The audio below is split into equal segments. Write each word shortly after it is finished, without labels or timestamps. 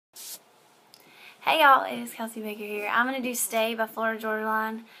Hey y'all, it is Kelsey Baker here. I'm going to do Stay by Florida Georgia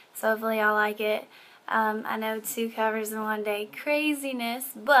Line, so hopefully y'all like it. I know 2 covers in one day,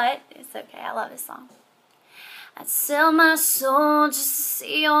 craziness, but it's okay, I love this song. I'd sell my soul just to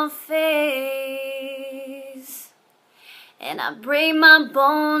see your face, and I'd break my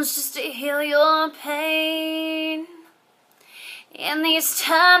bones just to heal your pain. In these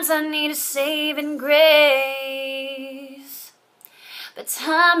times I need a saving grace, but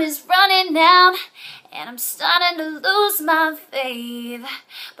time is running out and I'm starting to lose my faith.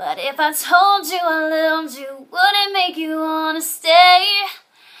 But if I told you I loved you, would it make you want to stay?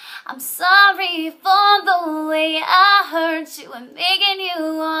 I'm sorry for the way I hurt you and making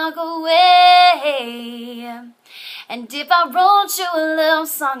you walk away. And if I wrote you a love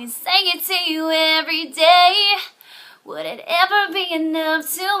song and sang it to you every day, would it ever be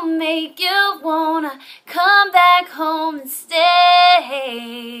enough to make you wanna come back home and stay?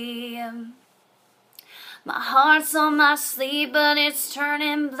 My heart's on my sleeve, but it's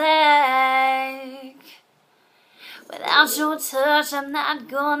turning black. Without your touch, I'm not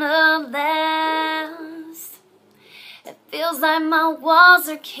gonna last. It feels like my walls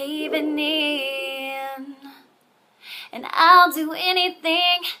are caving in, and I'll do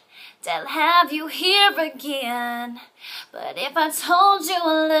anything to have you here again. But if I told you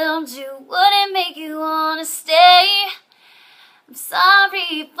I loved you, would it make you wanna stay? I'm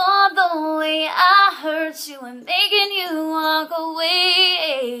sorry for the way I hurt you and making you walk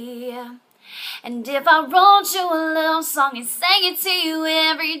away. And if I wrote you a love song and sang it to you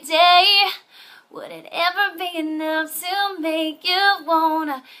every day, would it ever be enough to make you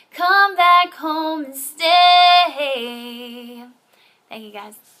wanna come back home and stay? Thank you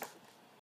guys.